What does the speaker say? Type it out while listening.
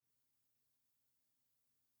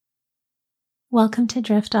Welcome to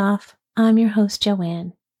Drift Off. I'm your host,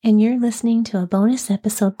 Joanne, and you're listening to a bonus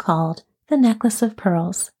episode called The Necklace of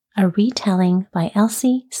Pearls, a retelling by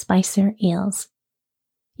Elsie Spicer Eales.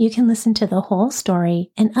 You can listen to the whole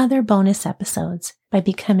story and other bonus episodes by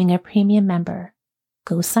becoming a premium member.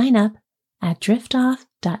 Go sign up at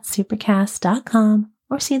driftoff.supercast.com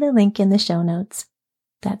or see the link in the show notes.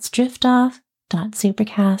 That's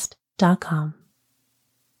driftoff.supercast.com.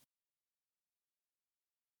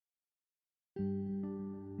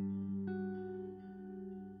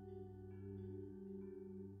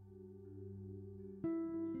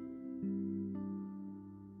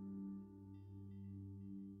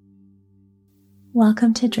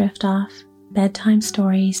 Welcome to Drift Off, bedtime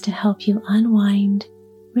stories to help you unwind,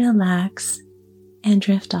 relax, and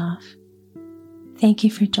drift off. Thank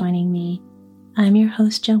you for joining me. I'm your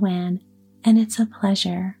host, Joanne, and it's a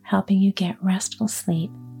pleasure helping you get restful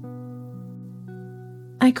sleep.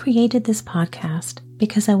 I created this podcast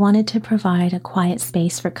because I wanted to provide a quiet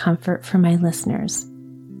space for comfort for my listeners.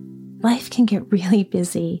 Life can get really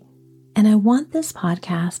busy, and I want this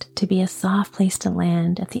podcast to be a soft place to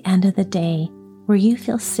land at the end of the day where you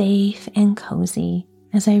feel safe and cozy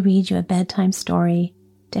as I read you a bedtime story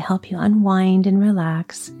to help you unwind and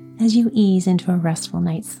relax as you ease into a restful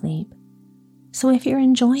night's sleep. So if you're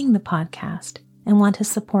enjoying the podcast and want to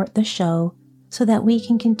support the show so that we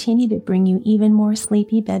can continue to bring you even more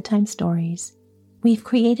sleepy bedtime stories, we've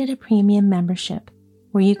created a premium membership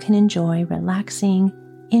where you can enjoy relaxing,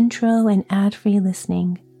 intro and ad-free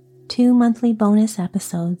listening, 2 monthly bonus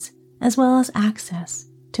episodes, as well as access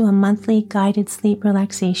to a monthly guided sleep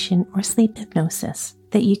relaxation or sleep hypnosis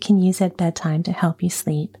that you can use at bedtime to help you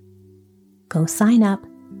sleep. Go sign up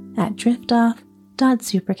at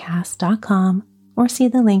driftoff.supercast.com or see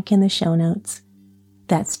the link in the show notes.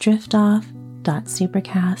 That's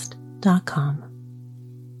driftoff.supercast.com.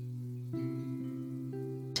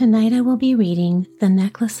 Tonight I will be reading The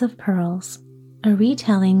Necklace of Pearls, a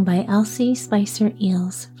retelling by Elsie Spicer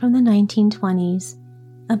Eales from the 1920s,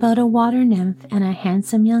 about a water nymph and a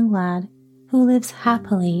handsome young lad who lives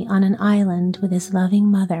happily on an island with his loving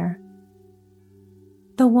mother.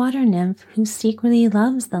 The water nymph, who secretly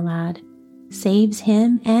loves the lad, saves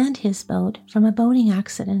him and his boat from a boating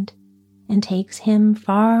accident and takes him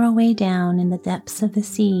far away down in the depths of the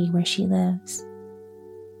sea where she lives,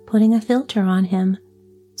 putting a filter on him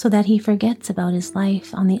so that he forgets about his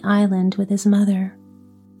life on the island with his mother.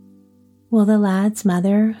 Will the lad's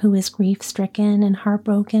mother, who is grief-stricken and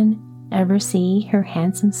heartbroken, ever see her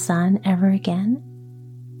handsome son ever again?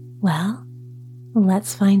 Well,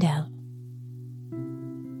 let's find out.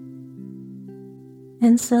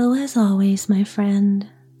 And so, as always, my friend,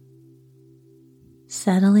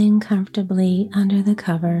 settling comfortably under the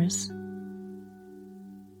covers,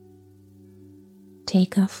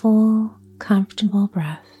 take a full, comfortable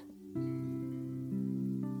breath.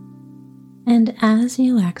 And as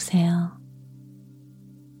you exhale,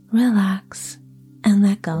 relax and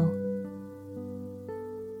let go.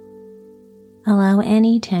 Allow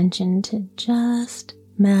any tension to just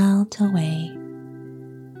melt away,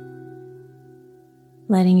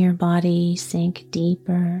 letting your body sink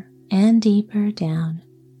deeper and deeper down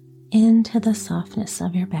into the softness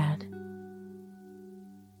of your bed.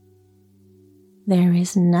 There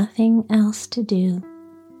is nothing else to do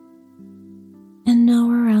and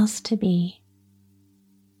nowhere else to be.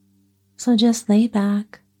 So just lay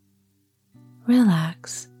back,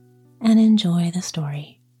 relax, and enjoy the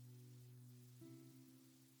story.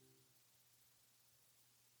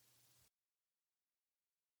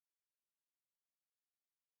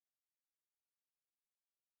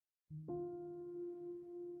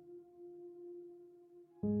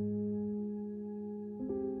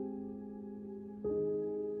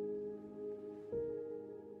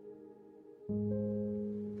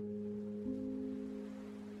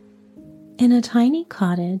 In a tiny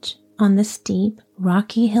cottage on the steep,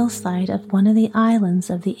 rocky hillside of one of the islands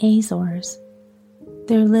of the Azores,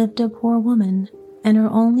 there lived a poor woman and her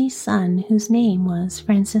only son, whose name was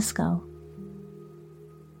Francisco.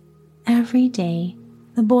 Every day,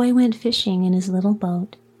 the boy went fishing in his little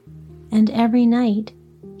boat, and every night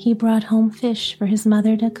he brought home fish for his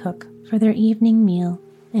mother to cook for their evening meal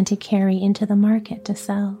and to carry into the market to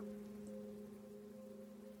sell.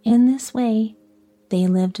 In this way, they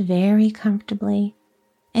lived very comfortably,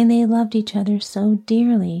 and they loved each other so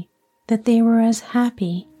dearly that they were as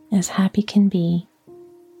happy can be.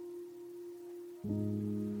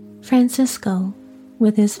 Francisco,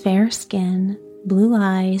 with his fair skin, blue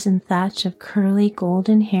eyes, and thatch of curly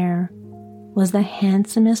golden hair, was the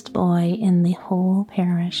handsomest boy in the whole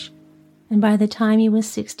parish, and by the time he was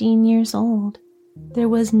 16 years old, there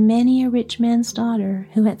was many a rich man's daughter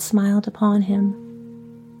who had smiled upon him.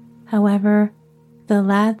 However, the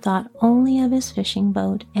lad thought only of his fishing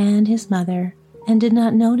boat and his mother and did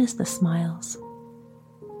not notice the smiles.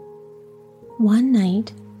 One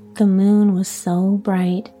night, the moon was so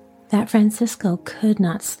bright that Francisco could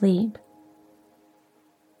not sleep.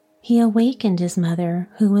 He awakened his mother,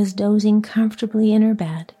 who was dozing comfortably in her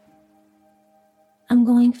bed. "I'm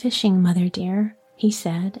going fishing, mother dear," he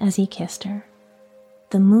said as he kissed her.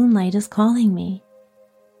 "The moonlight is calling me."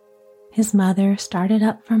 His mother started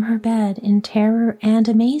up from her bed in terror and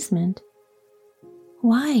amazement.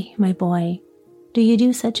 "Why, my boy, do you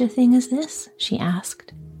do such a thing as this?" she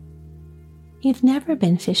asked. "You've never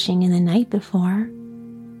been fishing in the night before.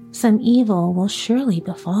 Some evil will surely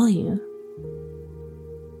befall you."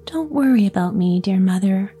 "Don't worry about me, dear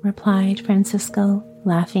mother," replied Francisco,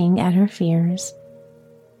 laughing at her fears.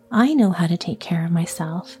 "I know how to take care of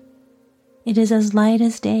myself. It is as light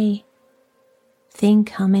as day. Think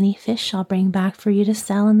how many fish I'll bring back for you to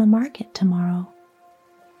sell in the market tomorrow."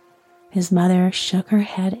 His mother shook her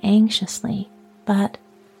head anxiously, but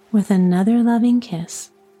with another loving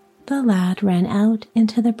kiss, the lad ran out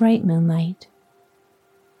into the bright moonlight.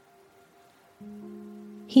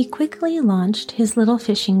 He quickly launched his little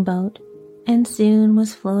fishing boat and soon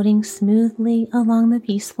was floating smoothly along the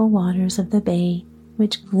peaceful waters of the bay,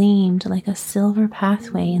 which gleamed like a silver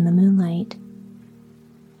pathway in the moonlight.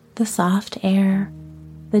 The soft air,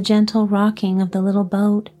 the gentle rocking of the little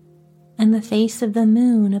boat, and the face of the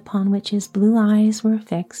moon upon which his blue eyes were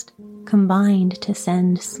fixed combined to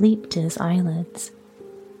send sleep to his eyelids.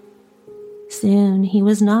 Soon he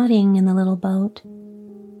was nodding in the little boat.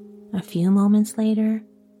 A few moments later,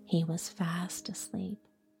 he was fast asleep.